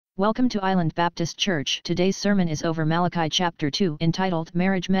Welcome to Island Baptist Church. Today's sermon is over Malachi chapter 2, entitled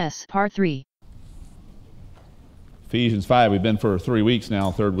Marriage Mess, Part 3. Ephesians 5, we've been for 3 weeks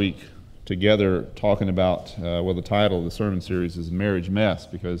now, third week together, talking about, the title of the sermon series is Marriage Mess,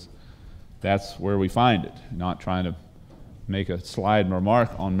 because that's where we find it. Not trying to make a slide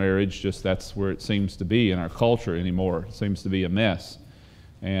remark on marriage, just that's where it seems to be in our culture anymore. It seems to be a mess.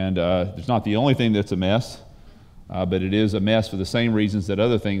 And it's not the only thing that's a mess. But it is a mess for the same reasons that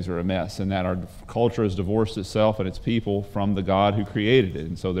other things are a mess, and that our culture has divorced itself and its people from the God who created it.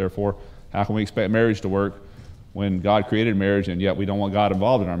 And so therefore, how can we expect marriage to work when God created marriage and yet we don't want God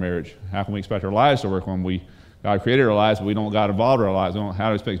involved in our marriage? How can we expect our lives to work when God created our lives but we don't want God involved in our lives? How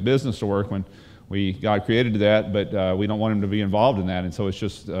do we expect business to work when God created that but we don't want Him to be involved in that? And so it's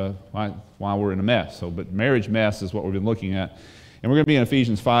just why we're in a mess. But marriage mess is what we've been looking at. And we're going to be in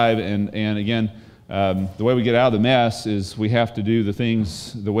Ephesians 5, and again, the way we get out of the mess is we have to do the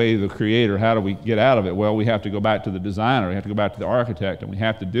things the way the Creator. How do we get out of it? Well, we have to go back to the designer. We have to go back to the architect, and we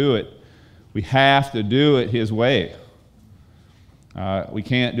have to do it. We have to do it His way. We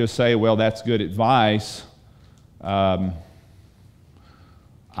can't just say, well, that's good advice. I'm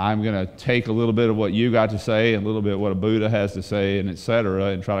going to take a little bit of what you got to say and a little bit of what a Buddha has to say, and etc.,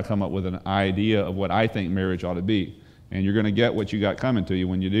 and try to come up with an idea of what I think marriage ought to be. And you're going to get what you got coming to you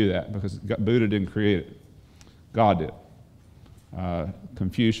when you do that, because Buddha didn't create it. God did.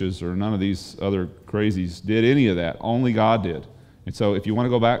 Confucius or none of these other crazies did any of that. Only God did. And so if you want to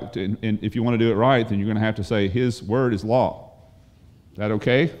go back to, and if you want to do it right, then you're going to have to say His word is law. Is that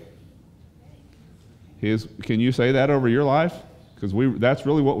okay? Can you say that over your life? Because that's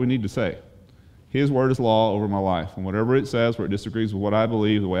really what we need to say. His word is law over my life. And whatever it says, where it disagrees with what I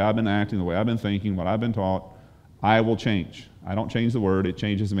believe, the way I've been acting, the way I've been thinking, what I've been taught, I will change. I don't change the word, it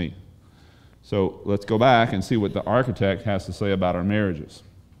changes me. So let's go back and see what the architect has to say about our marriages.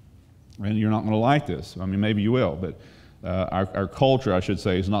 And you're not going to like this. I mean, maybe you will, but our culture, I should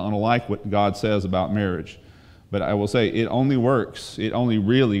say, is not going to like what God says about marriage. But I will say it only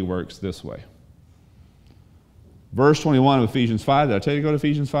really works this way. Verse 21 of Ephesians 5. Did I tell you to go to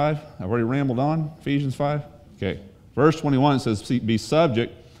Ephesians 5? I've already rambled on. Ephesians 5? Okay. Verse 21 says, be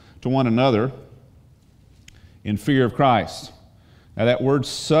subject to one another in fear of Christ. Now that word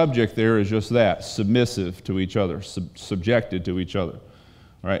subject there is just that, submissive to each other, subjected to each other.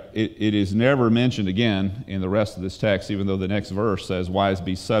 All right? It is never mentioned again in the rest of this text, even though the next verse says, wives,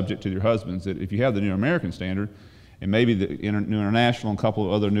 be subject to your husbands. If you have the New American Standard, and maybe the New International and a couple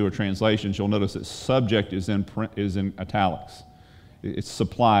of other newer translations, you'll notice that subject is in italics. It's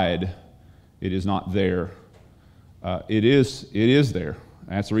supplied. It is not there. It is there.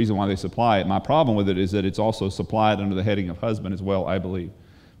 That's the reason why they supply it. My problem with it is that it's also supplied under the heading of husband as well, I believe,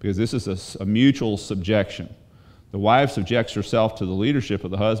 because this is a mutual subjection. The wife subjects herself to the leadership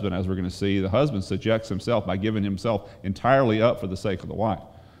of the husband, as we're going to see. The husband subjects himself by giving himself entirely up for the sake of the wife.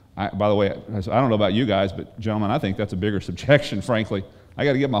 By the way, I don't know about you guys, but gentlemen, I think that's a bigger subjection, frankly. I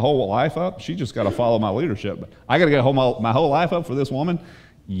got to get my whole life up. She just got to follow my leadership. But I got to get my whole life up for this woman?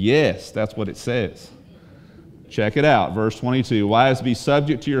 Yes, that's what it says. Check it out, verse 22. Wives, be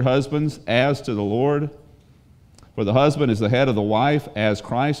subject to your husbands as to the Lord. For the husband is the head of the wife, as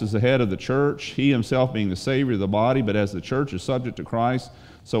Christ is the head of the church, he himself being the Savior of the body. But as the church is subject to Christ,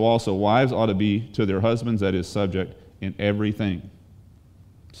 so also wives ought to be to their husbands, that is, subject in everything.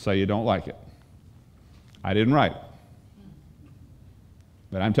 Say you don't like it. I didn't write it.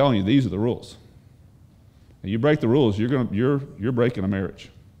 But I'm telling you, these are the rules. And you break the rules, you're breaking a marriage.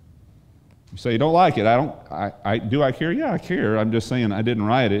 You say you don't like it. Do I care? Yeah, I care. I'm just saying I didn't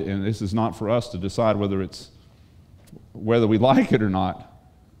write it, and this is not for us to decide whether we like it or not.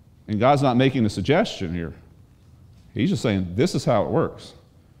 And God's not making a suggestion here. He's just saying this is how it works.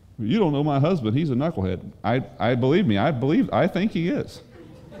 You don't know my husband. He's a knucklehead. I believe me. I think he is.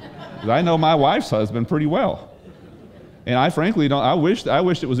 Because I know my wife's husband pretty well. And I frankly don't. I wish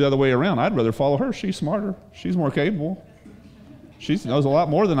it was the other way around. I'd rather follow her. She's smarter. She's more capable. She knows a lot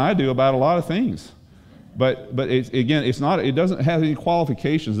more than I do about a lot of things. But it doesn't have any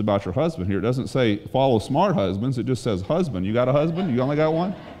qualifications about your husband here. It doesn't say follow smart husbands. It just says husband. You got a husband? You only got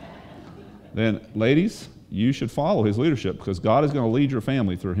one? Then, ladies, you should follow his leadership, because God is going to lead your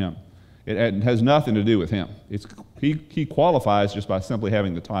family through him. It has nothing to do with him. He qualifies just by simply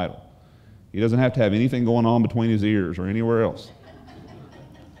having the title. He doesn't have to have anything going on between his ears or anywhere else.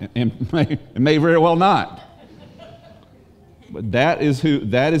 And may very well not. But that is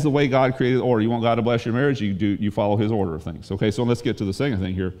the way God created the order. You want God to bless your marriage, you follow his order of things. Okay, so let's get to the second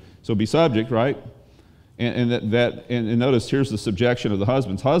thing here. So be subject, right? And notice here's the subjection of the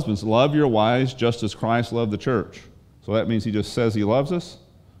husbands. Husbands, love your wives just as Christ loved the church. So that means he just says he loves us?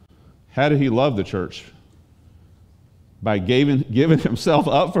 How did he love the church? By giving himself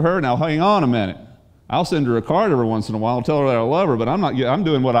up for her? Now, hang on a minute. I'll send her a card every once in a while and tell her that I love her, but I'm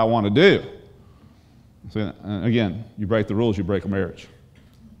doing what I want to do. So, again, you break the rules, you break a marriage.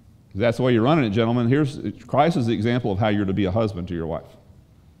 That's the way you're running it, gentlemen. Christ is the example of how you're to be a husband to your wife.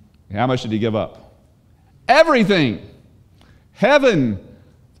 How much did he give up? Everything. Heaven,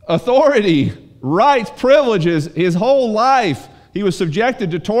 authority, rights, privileges, his whole life. He was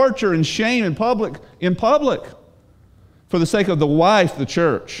subjected to torture and shame in public for the sake of the wife, the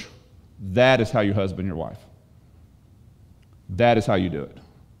church. That is how you husband your wife. That is how you do it.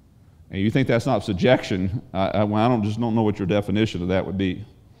 And you think that's not subjection, I don't know what your definition of that would be.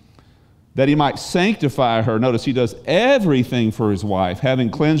 That he might sanctify her. Notice he does everything for his wife,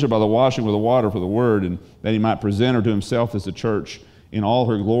 having cleansed her by the washing with the water for the word, and that he might present her to himself as a church in all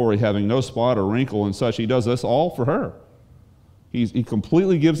her glory, having no spot or wrinkle and such. He does this all for her. He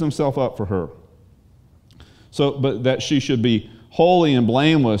completely gives himself up for her. So, but that she should be holy and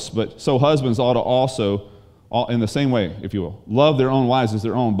blameless, but so husbands ought to also, in the same way, if you will, love their own wives as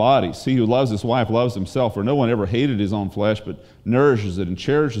their own bodies. He who loves his wife loves himself, for no one ever hated his own flesh, but nourishes it and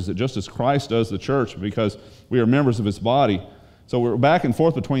cherishes it, just as Christ does the church, because we are members of his body. So we're back and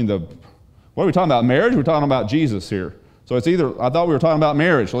forth between what are we talking about, marriage? We're talking about Jesus here. So it's either, I thought we were talking about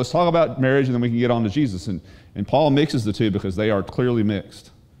marriage. So let's talk about marriage, and then we can get on to Jesus. And Paul mixes the two because they are clearly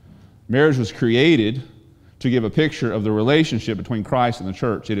mixed. Marriage was created to give a picture of the relationship between Christ and the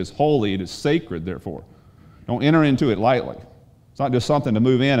church. It is holy, it is sacred, therefore. Don't enter into it lightly. It's not just something to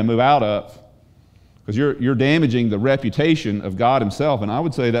move in and move out of, because you're damaging the reputation of God himself, and I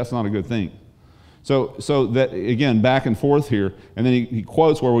would say that's not a good thing. So that, again, back and forth here, and then he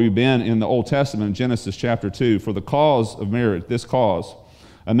quotes where we've been in the Old Testament, in Genesis chapter 2, for the cause of marriage, this cause,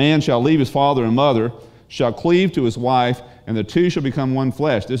 a man shall leave his father and mother, shall cleave to his wife, and the two shall become one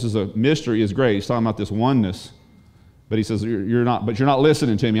flesh. This is a mystery is great. He's talking about this oneness. But he says, you're not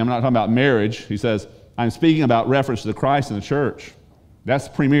listening to me. I'm not talking about marriage. He says, I'm speaking about reference to Christ and the church. That's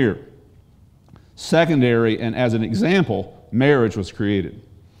premier. Secondary, and as an example, marriage was created.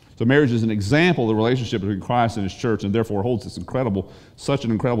 So marriage is an example of the relationship between Christ and his church, and therefore holds such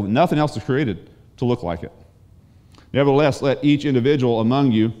an incredible, nothing else is created to look like it. Nevertheless, let each individual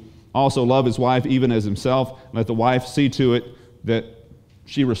among you also love his wife even as himself, and let the wife see to it that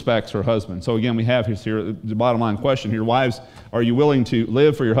she respects her husband. So again, we have here the bottom line question here. Wives, are you willing to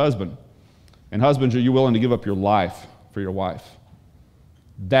live for your husband? And husbands, are you willing to give up your life for your wife?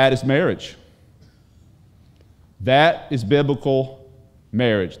 That is marriage. That is biblical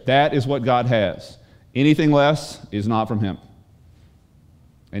marriage. That is what God has. Anything less is not from him.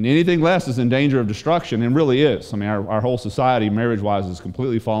 And anything less is in danger of destruction, and really is. I mean, our whole society, marriage-wise, is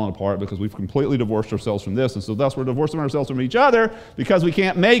completely fallen apart because we've completely divorced ourselves from this, and so thus we're divorcing ourselves from each other because we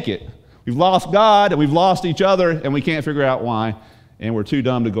can't make it. We've lost God, and we've lost each other, and we can't figure out why, and we're too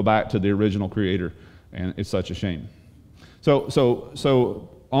dumb to go back to the original Creator, and it's such a shame. So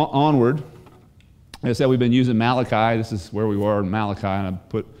onward. As I said, we've been using Malachi. This is where we were in Malachi, and I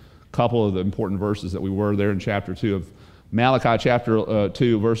put a couple of the important verses that we were there in chapter 2 of Malachi chapter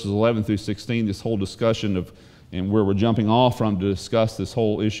 2, verses 11 through 16, this whole discussion of, and where we're jumping off from to discuss this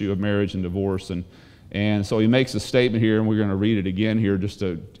whole issue of marriage and divorce. And so he makes a statement here, and we're going to read it again here just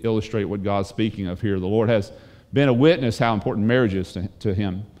to illustrate what God's speaking of here. The Lord has been a witness how important marriage is to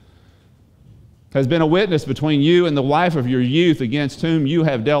him. Has been a witness between you and the wife of your youth, against whom you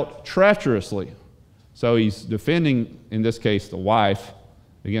have dealt treacherously. So he's defending, in this case, the wife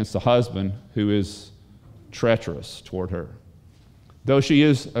against the husband who is treacherous toward her. Though she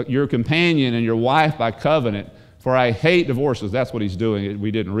is your companion and your wife by covenant, for I hate divorces. That's what he's doing.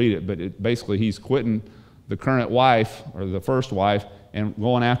 We didn't read it, but basically he's quitting the current wife, or the first wife, and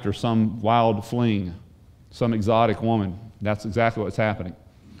going after some wild fling, some exotic woman. That's exactly what's happening.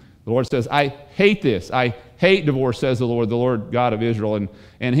 The Lord says, I hate this. I hate divorce, says the Lord God of Israel,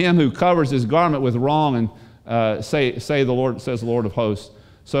 and him who covers his garment with wrong, and says the Lord of hosts.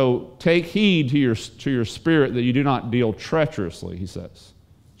 So take heed to your spirit that you do not deal treacherously, he says.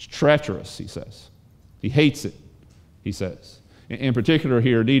 It's treacherous, he says. He hates it, he says. In particular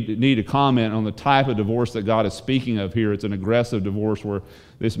here, need to comment on the type of divorce that God is speaking of here. It's an aggressive divorce where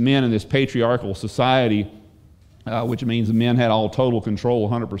this men in this patriarchal society, which means the men had all total control,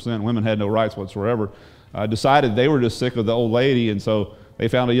 100%, women had no rights whatsoever, decided they were just sick of the old lady, and so they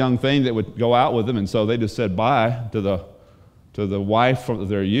found a young thing that would go out with them, and so they just said bye to the wife of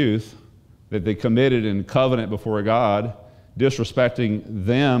their youth, that they committed in covenant before God, disrespecting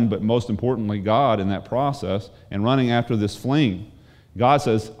them, but most importantly God in that process, and running after this fling. God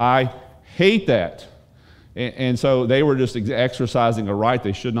says, I hate that. And so they were just exercising a right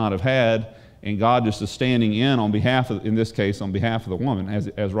they should not have had, and God just is standing in on behalf of, in this case, on behalf of the woman,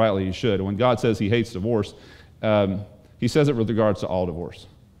 as rightly he should. And when God says he hates divorce, he says it with regards to all divorce.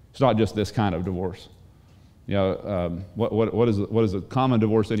 It's not just this kind of divorce. You know, what is a common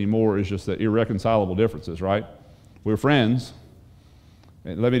divorce anymore is just the irreconcilable differences, right? We're friends.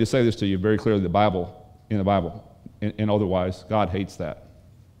 And let me just say this to you very clearly, in the Bible, and otherwise, God hates that.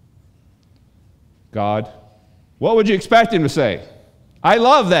 God, what would you expect him to say? I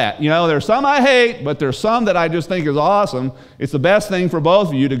love that. You know, there's some I hate, but there's some that I just think is awesome. It's the best thing for both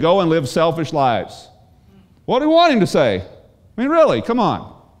of you to go and live selfish lives. What do you want him to say? I mean, really, come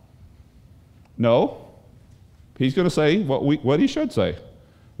on. No. He's going to say what he should say,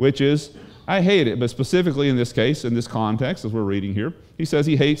 which is, I hate it. But specifically in this case, in this context, as we're reading here, he says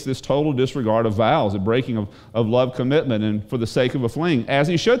he hates this total disregard of vows and breaking of love commitment and for the sake of a fling, as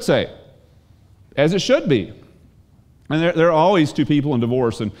he should say, as it should be. And there are always two people in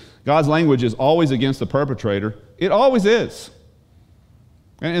divorce, and God's language is always against the perpetrator. It always is.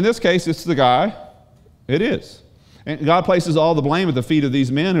 And in this case, it's the guy. It is. And God places all the blame at the feet of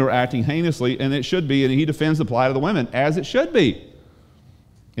these men who are acting heinously, and it should be, and he defends the plight of the women, as it should be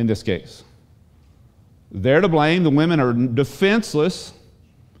in this case. They're to blame. The women are defenseless,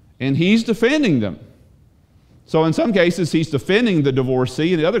 and he's defending them. So in some cases, he's defending the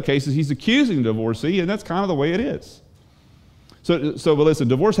divorcee. In other cases, he's accusing the divorcee, and that's kind of the way it is. So but listen,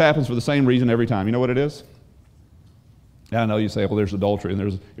 divorce happens for the same reason every time. You know what it is? I know you say, well, there's adultery, and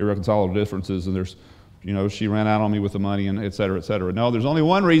there's irreconcilable differences, and there's, you know, she ran out on me with the money, and et cetera, et cetera. No, there's only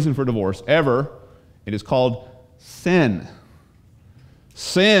one reason for divorce, ever. It is called sin.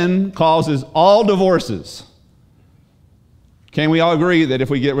 Sin causes all divorces. Can we all agree that if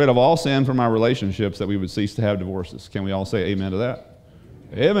we get rid of all sin from our relationships, that we would cease to have divorces? Can we all say amen to that?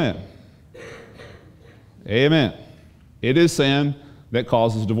 Amen. Amen. It is sin that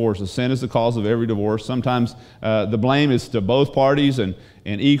causes divorces. Sin is the cause of every divorce. Sometimes the blame is to both parties and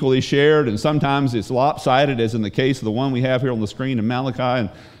equally shared, and sometimes it's lopsided, as in the case of the one we have here on the screen in Malachi.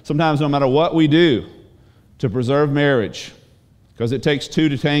 And sometimes no matter what we do to preserve marriage, because it takes two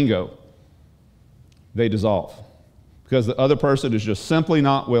to tango, they dissolve. Because the other person is just simply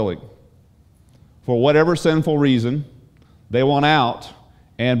not willing. For whatever sinful reason, they want out,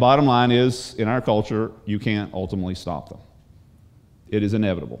 and bottom line is, in our culture, you can't ultimately stop them. It is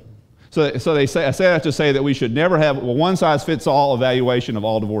inevitable. So I say that to say that we should never have a one-size-fits-all evaluation of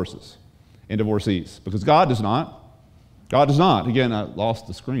all divorces and divorcees, because God does not. God does not. Again, I lost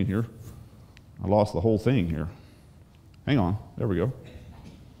the screen here. I lost the whole thing here. Hang on. There we go.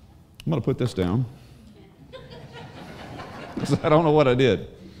 I'm going to put this down. I don't know what I did.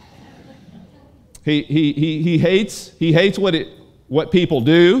 He hates what people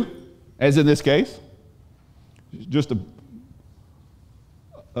do, as in this case. Just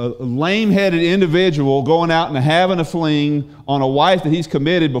a lame-headed individual going out and having a fling on a wife that he's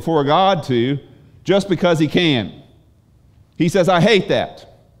committed before God to just because he can. He says, I hate that.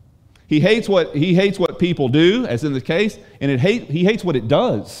 He hates what people do, as in the case, and he hates what it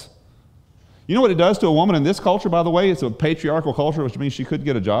does. You know what it does to a woman in this culture, by the way? It's a patriarchal culture, which means she couldn't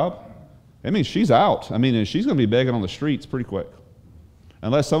get a job. It means she's out. I mean, she's going to be begging on the streets pretty quick.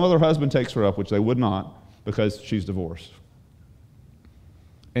 Unless some other husband takes her up, which they would not, because she's divorced.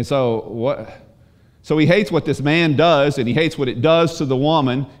 And so he hates what this man does, and he hates what it does to the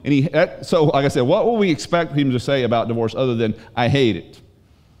woman. And so, like I said, what will we expect him to say about divorce other than, I hate it?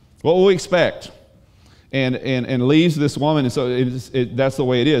 What will we expect? And leaves this woman, and so that's the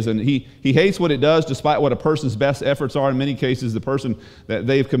way it is. And he hates what it does, despite what a person's best efforts are. In many cases, the person that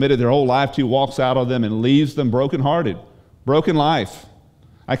they've committed their whole life to walks out on them and leaves them brokenhearted, broken life.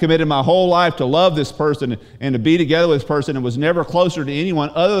 I committed my whole life to love this person and to be together with this person, and was never closer to anyone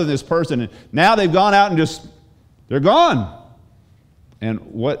other than this person. And now they've gone out and they're gone. And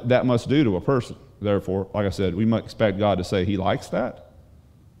what that must do to a person. Therefore, like I said, we might expect God to say he likes that?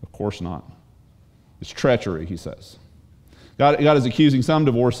 Of course not. It's treachery, he says. God is accusing some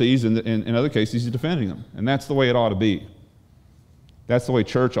divorcees, and in other cases, he's defending them. And that's the way it ought to be. That's the way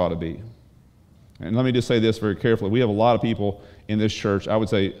church ought to be. And let me just say this very carefully. We have a lot of people in this church. I would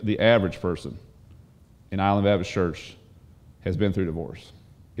say the average person in Island Baptist Church has been through divorce.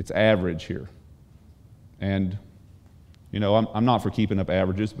 It's average here. And, you know, I'm not for keeping up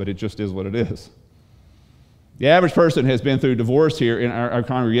averages, but it just is what it is. The average person has been through divorce here in our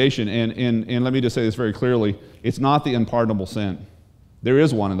congregation, and let me just say this very clearly. It's not the unpardonable sin. There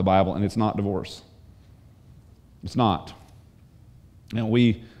is one in the Bible, and it's not divorce. It's not.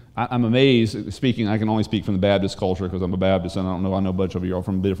 And I'm amazed, speaking, I can only speak from the Baptist culture because I'm a Baptist, and I know a bunch of you are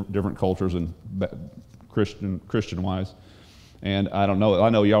from different cultures and Christian-wise. And I don't know. I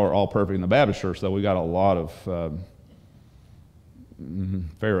know y'all are all perfect in the Baptist church, though. We got a lot of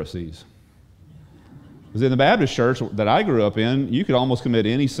Pharisees. Because in the Baptist church that I grew up in, you could almost commit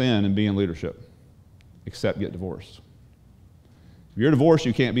any sin and be in leadership, except get divorced. If you're divorced,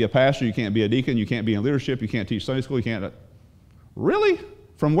 you can't be a pastor, you can't be a deacon, you can't be in leadership, you can't teach Sunday school, you can't. Really?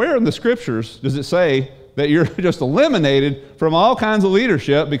 From where in the scriptures does it say that you're just eliminated from all kinds of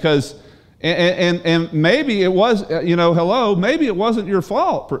leadership because, and maybe it was, maybe it wasn't your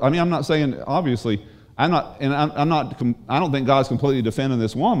fault. I mean, I'm not saying, obviously, I don't think God's completely defending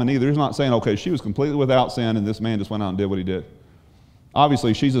this woman either. He's not saying, okay, she was completely without sin and this man just went out and did what he did.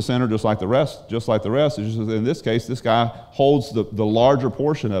 Obviously, she's a sinner just like the rest. It's just in this case, this guy holds the larger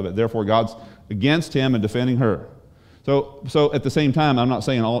portion of it. Therefore, God's against him and defending her. So at the same time, I'm not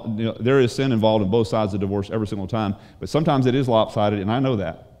saying there is sin involved in both sides of divorce every single time, but sometimes it is lopsided, and I know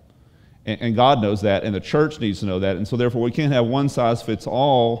that. And God knows that, and the church needs to know that. And so therefore, we can't have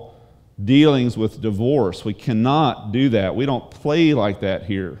one-size-fits-all dealings with divorce. We cannot do that. We don't play like that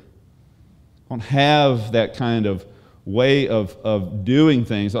here. We don't have that kind of way of doing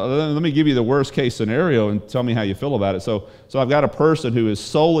things. Let me give you the worst case scenario and tell me how you feel about it. So I've got a person who is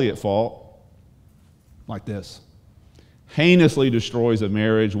solely at fault, like this. Heinously destroys a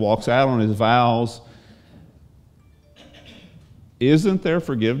marriage, walks out on his vows. Isn't there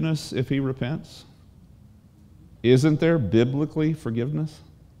forgiveness if he repents? Isn't there biblically forgiveness?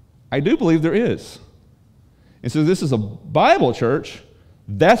 I do believe there is. And so this is a Bible church.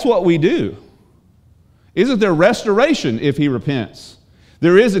 That's what we do. Isn't there restoration if he repents?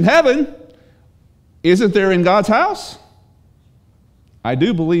 There is in heaven. Isn't there in God's house? I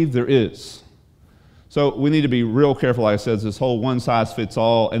do believe there is. So we need to be real careful, like I said, this whole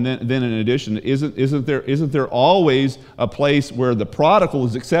one-size-fits-all. And then in addition, isn't there always a place where the prodigal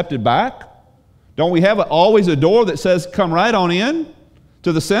is accepted back? Don't we have always a door that says, come right on in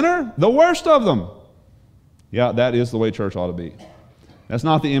to the sinner? The worst of them. Yeah, that is the way church ought to be. That's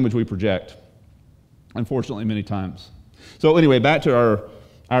not the image we project, unfortunately, many times. So anyway, back to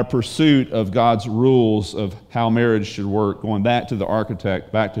our pursuit of God's rules of how marriage should work, going back to the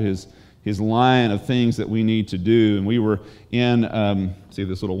architect, back to his line of things that we need to do. And we were in, see if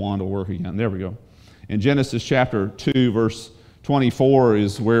this little wand will work again. There we go. In Genesis chapter 2, verse 24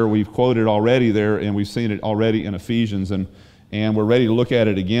 is where we've quoted already there, and we've seen it already in Ephesians, and we're ready to look at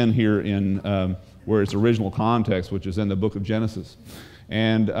it again here in where its original context, which is in the book of Genesis.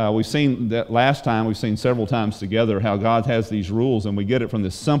 And we've seen that last time, we've seen several times together how God has these rules, and we get it from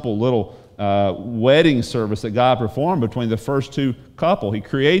this simple little wedding service that God performed between the first two couple. He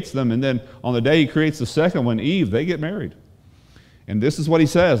creates them, and then on the day He creates the second one, Eve, they get married. And this is what He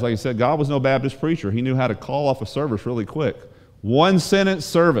says. Like I said, God was no Baptist preacher. He knew how to call off a service really quick. One sentence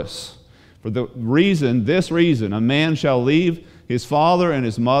service. For this reason, a man shall leave his father and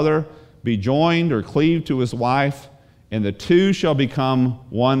his mother, be joined or cleaved to his wife, and the two shall become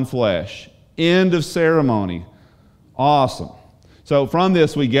one flesh. End of ceremony. Awesome. So from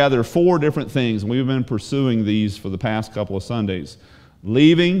this we gather 4 different things, and we've been pursuing these for the past couple of Sundays.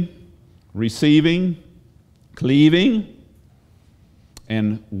 Leaving, receiving, cleaving,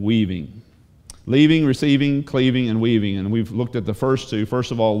 and weaving. Leaving, receiving, cleaving, and weaving. And we've looked at the first two.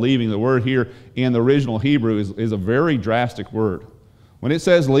 First of all, leaving. The word here in the original Hebrew is a very drastic word. When it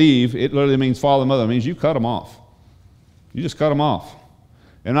says leave, it literally means father and mother. It means you cut them off. You just cut them off.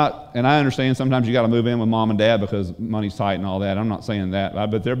 And I understand sometimes you got to move in with mom and dad because money's tight and all that. I'm not saying that.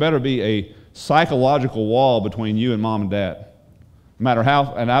 But there better be a psychological wall between you and mom and dad. No matter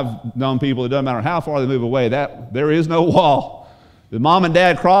how, and I've known people, it doesn't matter how far they move away, there is no wall. The mom and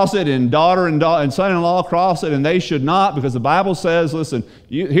dad cross it, and daughter and son-in-law cross it, and they should not, because the Bible says, listen,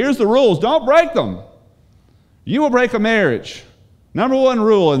 here's the rules. Don't break them. You will break a marriage. Number 1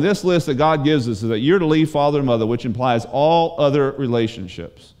 rule in this list that God gives us is that you're to leave father and mother, which implies all other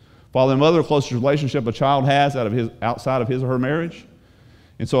relationships. Father and mother, the closest relationship a child has outside of his or her marriage.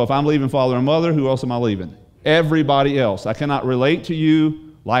 And so if I'm leaving father and mother, who else am I leaving? Everybody else. I cannot relate to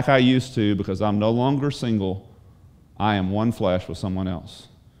you like I used to because I'm no longer single. I am one flesh with someone else.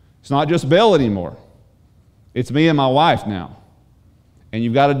 It's not just Bill anymore. It's me and my wife now. And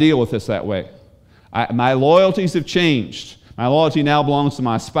you've got to deal with this that way. My loyalties have changed. My loyalty now belongs to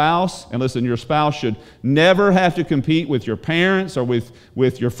my spouse. And listen, your spouse should never have to compete with your parents or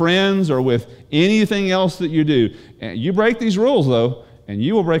with your friends or with anything else that you do. And you break these rules, though, and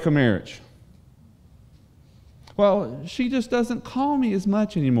you will break a marriage. Well, she just doesn't call me as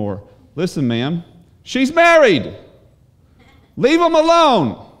much anymore. Listen, ma'am, she's married. Leave him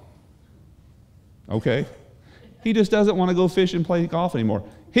alone. Okay. He just doesn't want to go fish and play golf anymore.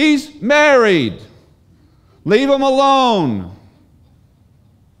 He's married. Leave them alone.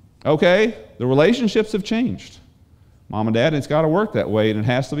 Okay? The relationships have changed. Mom and Dad, it's got to work that way, and it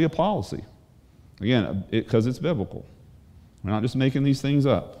has to be a policy. Again, because it's biblical. We're not just making these things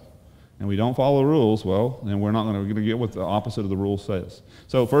up. And we don't follow the rules, well, then we're not going to get what the opposite of the rule says.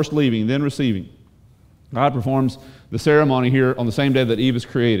 So first leaving, then receiving. God performs the ceremony here on the same day that Eve is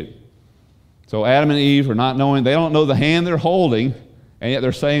created. So Adam and Eve are not knowing, they don't know the hand they're holding, and yet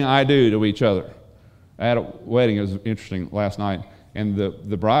they're saying I do to each other. I had a wedding, it was interesting, last night, and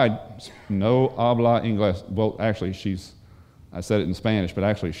the bride, no habla inglés. Well, actually, I said it in Spanish, but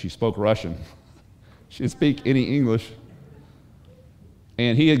actually she spoke Russian. She didn't speak any English.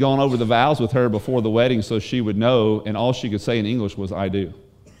 And he had gone over the vows with her before the wedding so she would know, and all she could say in English was, I do.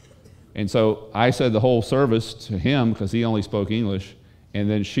 And so I said the whole service to him because he only spoke English, and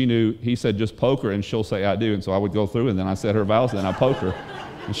then she knew, he said, just poke her and she'll say, I do. And so I would go through, and then I said her vows, and then I poked her.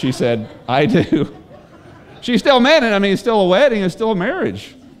 And she said, I do. She still meant it. I mean, it's still a wedding, it's still a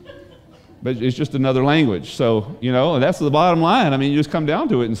marriage. But it's just another language. So, you know, that's the bottom line. I mean, you just come down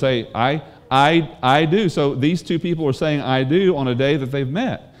to it and say, I do. So these two people are saying I do on a day that they've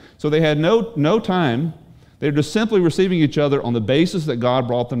met. So they had no time. They're just simply receiving each other on the basis that God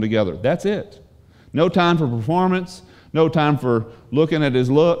brought them together. That's it. No time for performance, no time for looking at his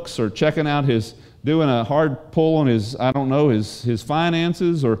looks or checking out doing a hard pull on his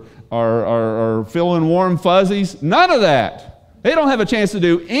finances or feeling warm fuzzies. None of that. They don't have a chance to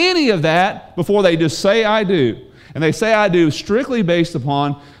do any of that before they just say I do. And they say I do strictly based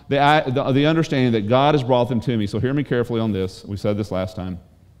upon the understanding that God has brought them to me. So hear me carefully on this. We said this last time.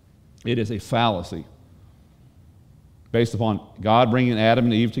 It is a fallacy based upon God bringing Adam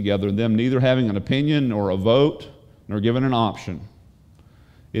and Eve together, and them neither having an opinion or a vote nor given an option.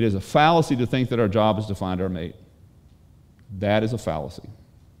 It is a fallacy to think that our job is to find our mate. That is a fallacy.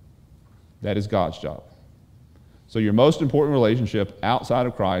 That is God's job. So your most important relationship outside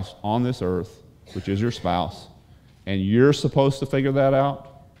of Christ on this earth, which is your spouse, and you're supposed to figure that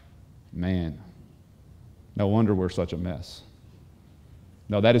out, man, no wonder we're such a mess.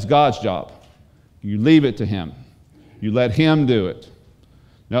 No, that is God's job. You leave it to him. You let him do it.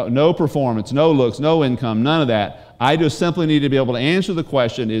 No performance, no looks, no income, none of that. I just simply need to be able to answer the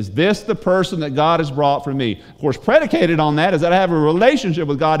question, is this the person that God has brought for me? Of course, predicated on that is that I have a relationship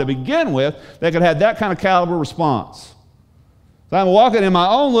with God to begin with that could have that kind of caliber response. So I'm walking in my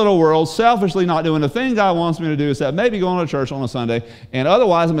own little world, selfishly not doing the thing God wants me to do, except maybe going to church on a Sunday, and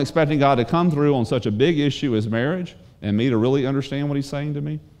otherwise I'm expecting God to come through on such a big issue as marriage and me to really understand what he's saying to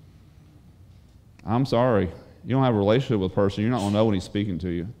me. I'm sorry. You don't have a relationship with a person, you're not going to know when he's speaking to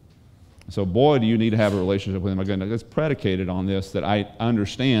you. So boy, do you need to have a relationship with him. Again, it's predicated on this, that I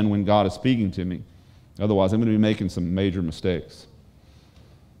understand when God is speaking to me. Otherwise, I'm going to be making some major mistakes.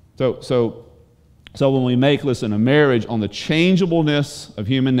 So when we make, listen, a marriage on the changeableness of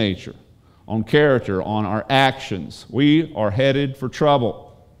human nature, on character, on our actions, we are headed for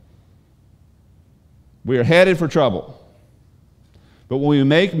trouble. We are headed for trouble. But when we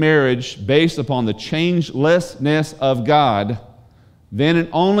make marriage based upon the changelessness of God, then and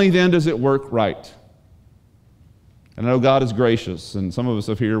only then does it work right. And I know God is gracious, and some of us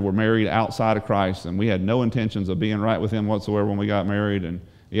up here were married outside of Christ, and we had no intentions of being right with him whatsoever when we got married, and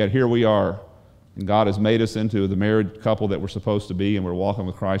yet here we are. And God has made us into the married couple that we're supposed to be, and we're walking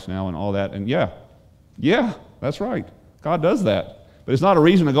with Christ now and all that. And yeah, that's right. God does that. But it's not a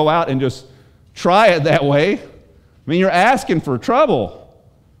reason to go out and just try it that way. I mean, you're asking for trouble.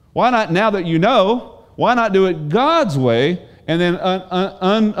 Why not, now that you know, why not do it God's way and then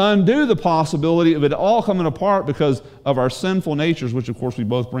undo the possibility of it all coming apart because of our sinful natures, which of course we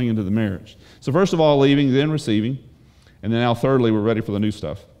both bring into the marriage. So first of all, leaving, then receiving. And then now thirdly, we're ready for the new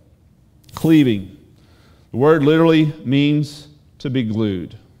stuff. Cleaving. The word literally means to be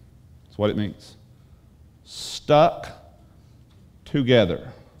glued. That's what it means. Stuck together.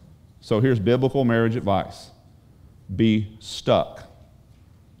 So here's biblical marriage advice. Be stuck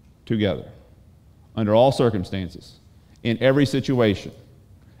together under all circumstances, in every situation,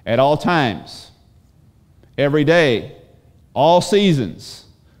 at all times, every day, all seasons,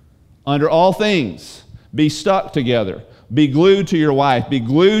 under all things. Be stuck together. Be glued to your wife. Be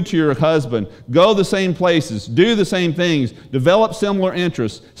glued to your husband. Go the same places. Do the same things. Develop similar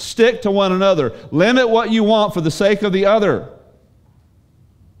interests. Stick to one another. Limit what you want for the sake of the other.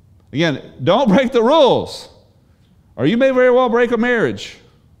 Again, don't break the rules, or you may very well break a marriage.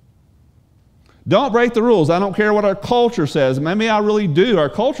 Don't break the rules. I don't care what our culture says. Maybe I really do. Our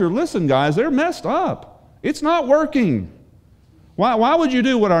culture, listen, guys, they're messed up. It's not working. Why would you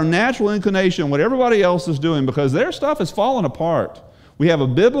do what our natural inclination, what everybody else is doing? Because their stuff is falling apart. We have a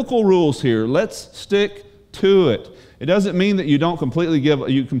biblical rules here. Let's stick to it. It doesn't mean that you completely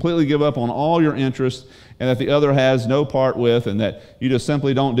give up on all your interests and that the other has no part with, and that you just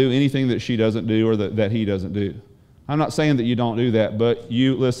simply don't do anything that she doesn't do or that he doesn't do. I'm not saying that you don't do that, but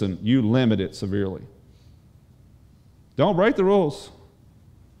you limit it severely. Don't break the rules.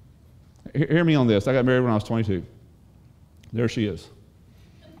 Hear me on this. I got married when I was 22. There she is.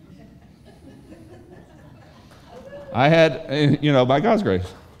 I had, by God's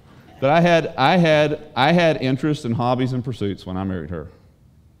grace, but I had interests and hobbies and pursuits when I married her.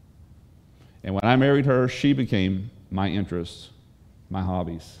 And when I married her, she became my interests, my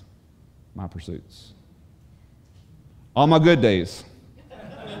hobbies, my pursuits. On my good days.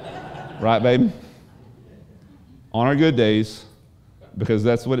 Right, baby? On our good days, because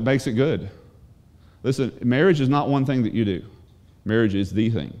that's what makes it good. Listen, marriage is not one thing that you do. Marriage is the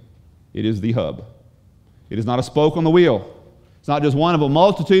thing. It is the hub. It is not a spoke on the wheel. It's not just one of a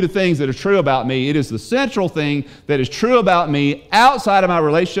multitude of things that are true about me. It is the central thing that is true about me outside of my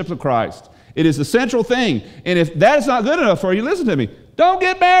relationship with Christ. It is the central thing. And if that is not good enough for you, listen to me. Don't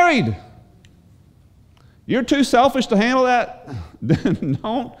get married. You're too selfish to handle that? Then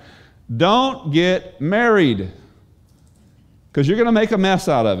don't get married. Because you're going to make a mess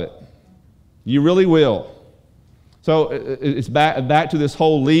out of it. You really will. So it's back to this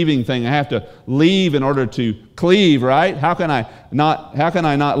whole leaving thing. I have to leave in order to cleave, right? How can I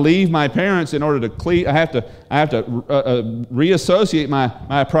not leave my parents in order to cleave? I have to reassociate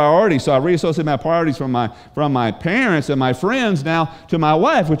my priorities. So I reassociate my priorities from my parents and my friends now to my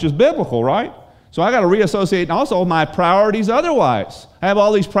wife, which is biblical, right? So I got to reassociate also my priorities otherwise. I have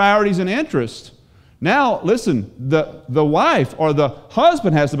all these priorities and interests. Now, listen, the wife or the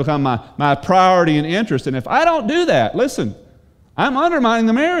husband has to become my priority and interest. And if I don't do that, listen, I'm undermining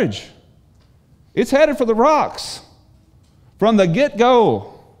the marriage. It's headed for the rocks from the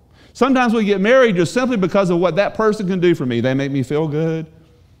get-go. Sometimes we get married just simply because of what that person can do for me. They make me feel good.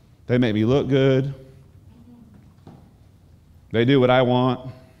 They make me look good. They do what I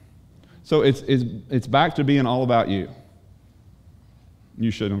want. So it's back to being all about you. You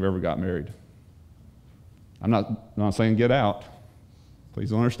shouldn't have ever got married. I'm not saying get out. Please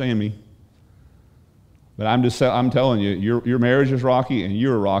don't understand me. But I'm telling you, your marriage is rocky, and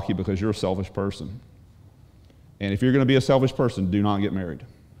you're rocky because you're a selfish person. And if you're going to be a selfish person, do not get married.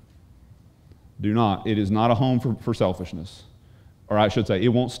 Do not. It is not a home for selfishness. Or I should say, it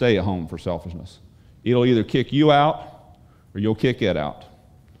won't stay a home for selfishness. It'll either kick you out or you'll kick it out.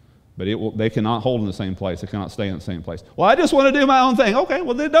 But they cannot hold in the same place. They cannot stay in the same place. Well, I just want to do my own thing. Okay,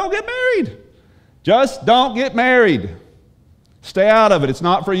 well then don't get married. Just don't get married. Stay out of it. It's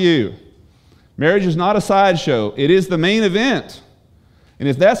not for you. Marriage is not a sideshow. It is the main event. And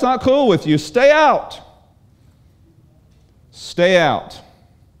if that's not cool with you, stay out. Stay out.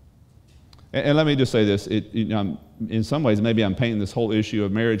 And let me just say this. In some ways, maybe I'm painting this whole issue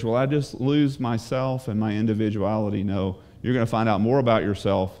of marriage. Will I just lose myself and my individuality? No. You're going to find out more about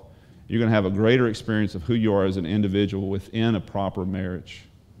yourself. You're going to have a greater experience of who you are as an individual within a proper marriage.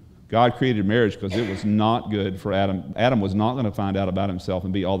 God created marriage because it was not good for Adam. Adam was not going to find out about himself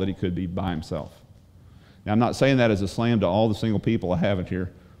and be all that he could be by himself. Now, I'm not saying that as a slam to all the single people I have in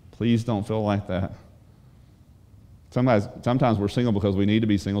here. Please don't feel like that. Sometimes we're single because we need to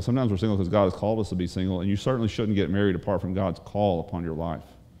be single. Sometimes we're single because God has called us to be single, and you certainly shouldn't get married apart from God's call upon your life.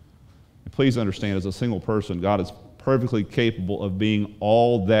 And please understand, as a single person, God is perfectly capable of being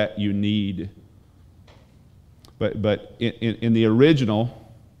all that you need. But in the original,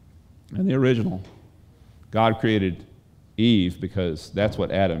 God created Eve because that's what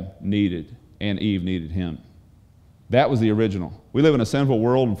Adam needed, and Eve needed him. That was the original. We live in a sinful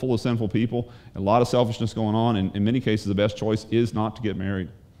world and full of sinful people, and a lot of selfishness going on, and in many cases the best choice is not to get married.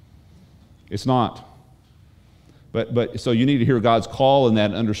 It's not. But so you need to hear God's call in that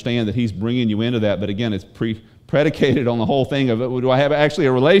and understand that He's bringing you into that. But again, it's predicated on the whole thing of, do I have actually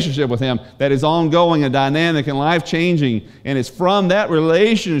a relationship with Him that is ongoing and dynamic and life-changing? And it's from that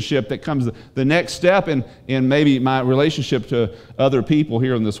relationship that comes the next step in maybe my relationship to other people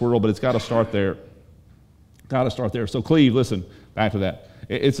here in this world, but it's got to start there. Got to start there. So cleave, listen, back to that.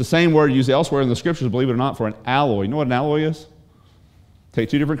 It's the same word used elsewhere in the Scriptures, believe it or not, for an alloy. You know what an alloy is? Take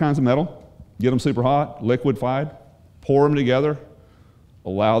two different kinds of metal, get them super hot, liquefied, pour them together,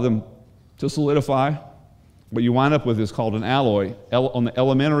 allow them to solidify. What you wind up with is called an alloy. On the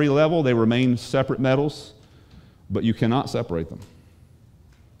elementary level, they remain separate metals, but you cannot separate them.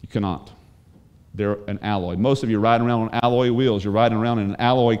 You cannot. They're an alloy. Most of you are riding around on alloy wheels. You're riding around in an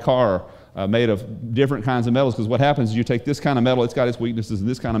alloy car made of different kinds of metals, because what happens is you take this kind of metal, it's got its weaknesses, and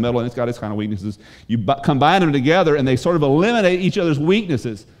this kind of metal, and it's got its kind of weaknesses. You combine them together, and they sort of eliminate each other's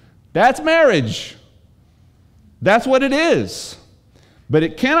weaknesses. That's marriage. That's what it is. But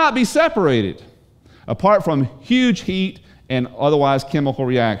it cannot be separated apart from huge heat and otherwise chemical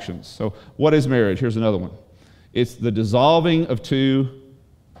reactions. So what is marriage? Here's another one. It's the dissolving of two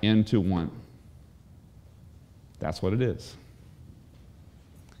into one. That's what it is.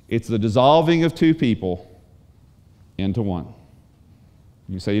 It's the dissolving of two people into one.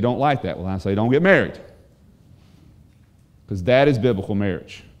 You say you don't like that. Well, I say don't get married. Because that is biblical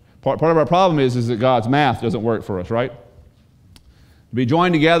marriage. Part of our problem is that God's math doesn't work for us, right? Be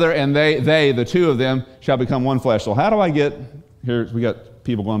joined together, and they, the two of them, shall become one flesh. So how do I get, here we got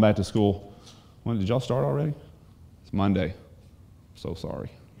people going back to school. When did y'all start already? It's Monday. So sorry.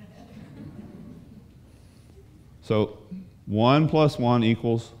 So 1 plus 1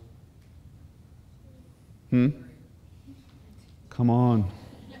 equals, Come on.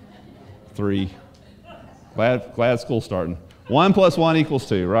 3. Glad school's starting. 1 plus 1 equals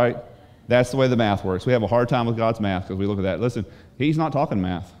 2, right? That's the way the math works. We have a hard time with God's math because we look at that. Listen, he's not talking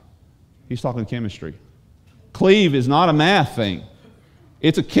math. He's talking chemistry. Cleave is not a math thing.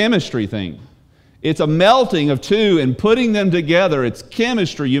 It's a chemistry thing. It's a melting of two and putting them together. It's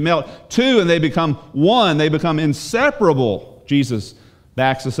chemistry. You melt two and they become one. They become inseparable. Jesus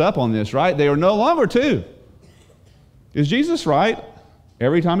backs us up on this, right? They are no longer two. Is Jesus right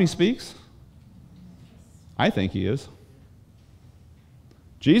every time he speaks? I think he is.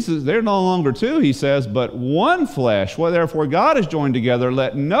 Jesus, they're no longer two, he says, but one flesh. Well, therefore God is joined together.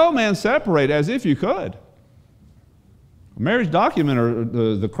 Let no man separate, as if you could. A marriage document or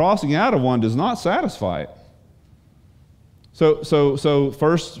the crossing out of one does not satisfy it. So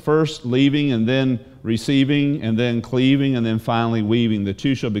first leaving, and then receiving, and then cleaving, and then finally weaving. The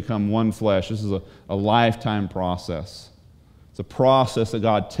two shall become one flesh. This is a lifetime process. It's a process that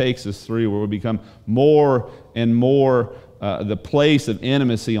God takes us through where we become more and more the place of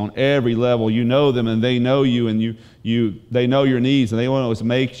intimacy on every level. You know them and they know you, and they know your needs, and they know what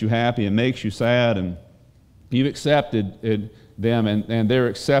makes you happy and makes you sad, and you've accepted them, and they're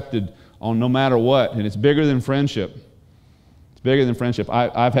accepted on no matter what, and it's bigger than friendship. It's bigger than friendship.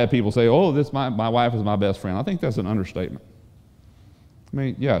 I've had people say, oh, my wife is my best friend. I think that's an understatement. I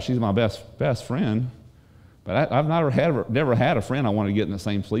mean, yeah, she's my best friend, but I've never had a friend I want to get in the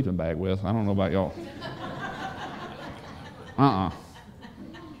same sleeping bag with. I don't know about y'all.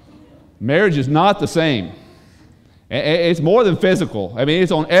 Marriage is not the same. It's more than physical. I mean,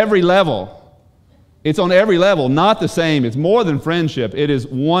 it's on every level. It's on every level, not the same. It's more than friendship. It is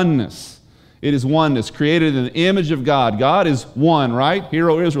oneness. It is oneness, created in the image of God. God is one, right? Hear,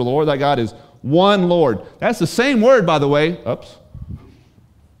 O Israel, the Lord thy God is one Lord. That's the same word, by the way. Oops.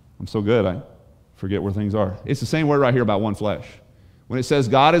 I'm so good, I forget where things are. It's the same word right here about one flesh. When it says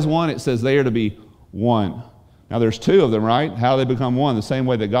God is one, it says they are to be one. Now, there's two of them, right? How they become one? The same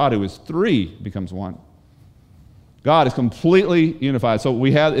way that God, who is three, becomes one. God is completely unified. So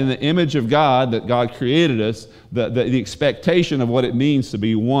we have in the image of God that God created us, the expectation of what it means to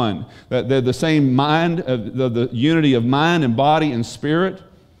be one. That they're the same mind, the unity of mind and body and spirit.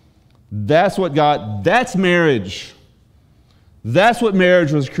 That's what that's marriage. That's what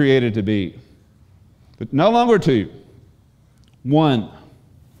marriage was created to be. But no longer two. One.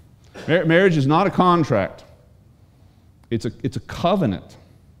 Marriage is not a contract. It's a covenant.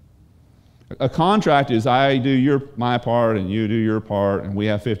 A contract is I do my part and you do your part and we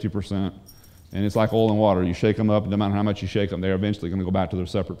have 50%. And it's like oil and water. You shake them up, and no matter how much you shake them, they're eventually going to go back to their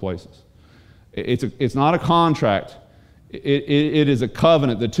separate places. It's not a contract. It is a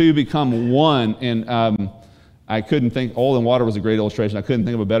covenant. The two become one. And I couldn't think, oil and water was a great illustration. I couldn't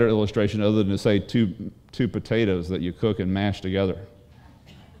think of a better illustration other than to say two potatoes that you cook and mash together.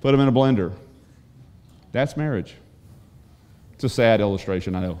 Put them in a blender. That's marriage. It's a sad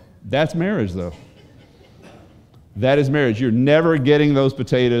illustration, I know. That's marriage, though. That is marriage. You're never getting those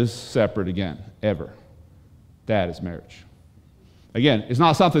potatoes separate again, ever. That is marriage. Again, it's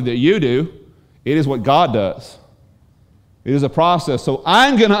not something that you do. It is what God does. It is a process. So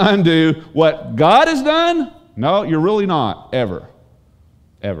I'm going to undo what God has done? No, you're really not, ever.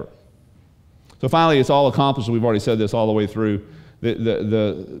 Ever. So finally, it's all accomplished. We've already said this all the way through.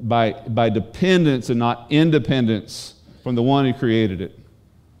 By dependence and not independence from the one who created it.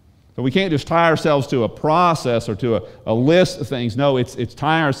 So we can't just tie ourselves to a process or to a list of things. No, it's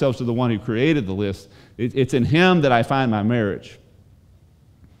tying ourselves to the one who created the list. It's in him that I find my marriage.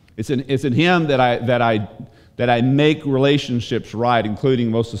 It's in him that I make relationships right,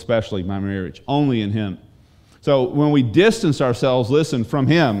 including most especially my marriage. Only in him. So when we distance ourselves, listen, from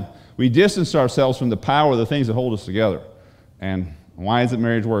him, we distance ourselves from the power of the things that hold us together. And why isn't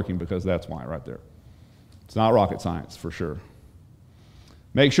marriage working? Because that's why, right there. It's not rocket science, for sure.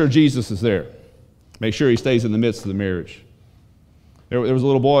 Make sure Jesus is there. Make sure he stays in the midst of the marriage. There was a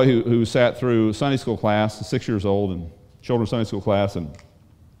little boy who sat through Sunday school class, 6 years old, and children's Sunday school class, and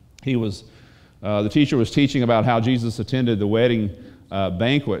he was, the teacher was teaching about how Jesus attended the wedding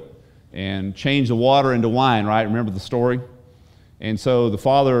banquet and changed the water into wine, right? Remember the story? And so the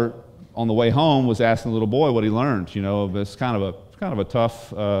father, on the way home, was asking the little boy what he learned. You know, it's kind of a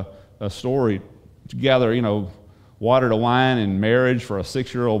tough story to gather, you know, water to wine and marriage for a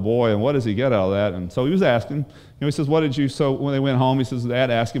 6-year-old boy, and what does he get out of that? And so he was asking, you know, he says, what did you, so when they went home, he says, Dad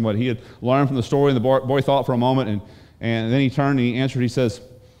asked him what he had learned from the story, and the boy thought for a moment, and then he turned and he answered, he says,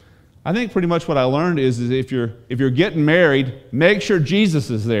 I think pretty much what I learned is if you're getting married, make sure Jesus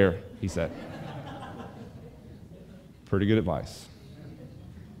is there, he said. Pretty good advice.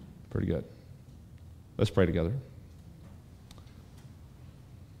 Pretty good. Let's pray together.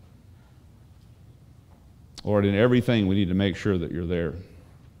 Lord, in everything we need to make sure that you're there.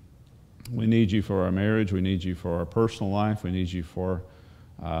 We need you for our marriage. We need you for our personal life. We need you for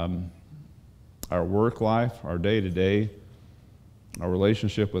our work life, our day-to-day, our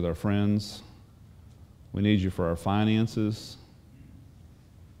relationship with our friends. We need you for our finances.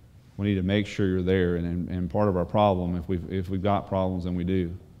 We need to make sure you're there. And part of our problem, if we've got problems, and we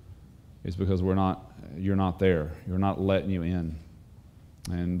do, is because you're not there. You're not letting you in.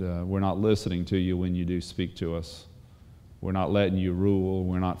 And we're not listening to you when you do speak to us. We're not letting you rule.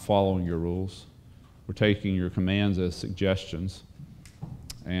 We're not following your rules. We're taking your commands as suggestions.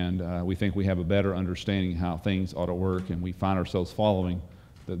 And we think we have a better understanding how things ought to work, and we find ourselves following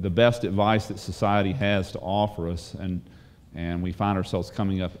the best advice that society has to offer us, and we find ourselves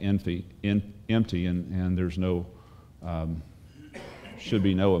coming up empty, and there's no, should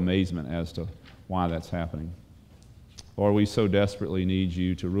be no amazement as to why that's happening. Lord, we so desperately need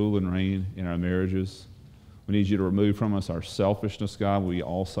you to rule and reign in our marriages. We need you to remove from us our selfishness, God. We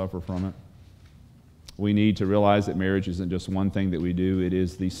all suffer from it. We need to realize that marriage isn't just one thing that we do. It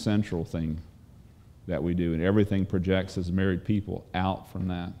is the central thing that we do, and everything projects as married people out from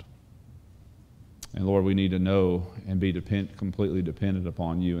that. And Lord, we need to know and be completely dependent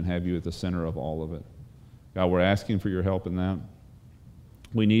upon you and have you at the center of all of it. God, we're asking for your help in that.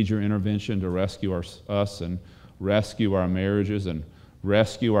 We need your intervention to rescue us and rescue our marriages, and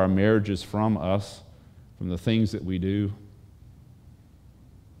rescue our marriages from us, from the things that we do.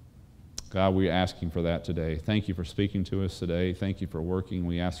 God, we're asking for that today. Thank you for speaking to us today. Thank you for working.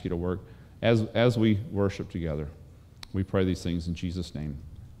 We ask you to work as we worship together. We pray these things in Jesus' name.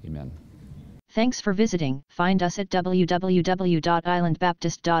 Amen. Thanks for visiting. Find us at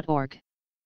www.islandbaptist.org.